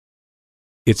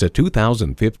It's a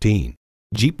 2015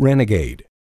 Jeep Renegade.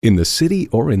 In the city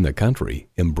or in the country,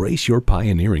 embrace your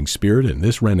pioneering spirit in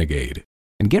this Renegade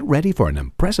and get ready for an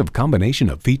impressive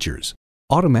combination of features: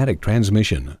 automatic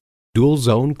transmission, dual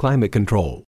zone climate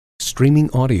control, streaming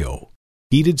audio,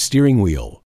 heated steering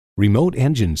wheel, remote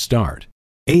engine start,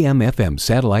 AM/FM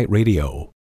satellite radio,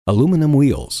 aluminum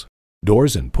wheels,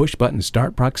 doors and push-button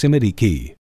start proximity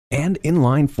key, and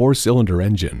inline 4-cylinder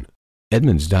engine.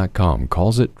 Edmunds.com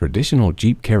calls it traditional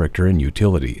Jeep character and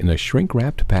utility in a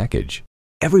shrink-wrapped package.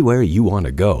 Everywhere you want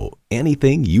to go,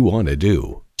 anything you want to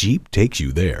do, Jeep takes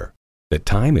you there. The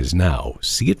time is now.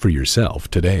 See it for yourself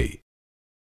today.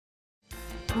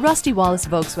 Rusty Wallis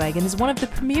Volkswagen is one of the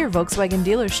premier Volkswagen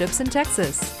dealerships in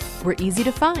Texas. We're easy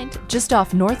to find just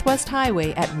off Northwest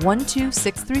Highway at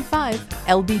 12635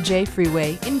 LBJ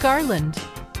Freeway in Garland.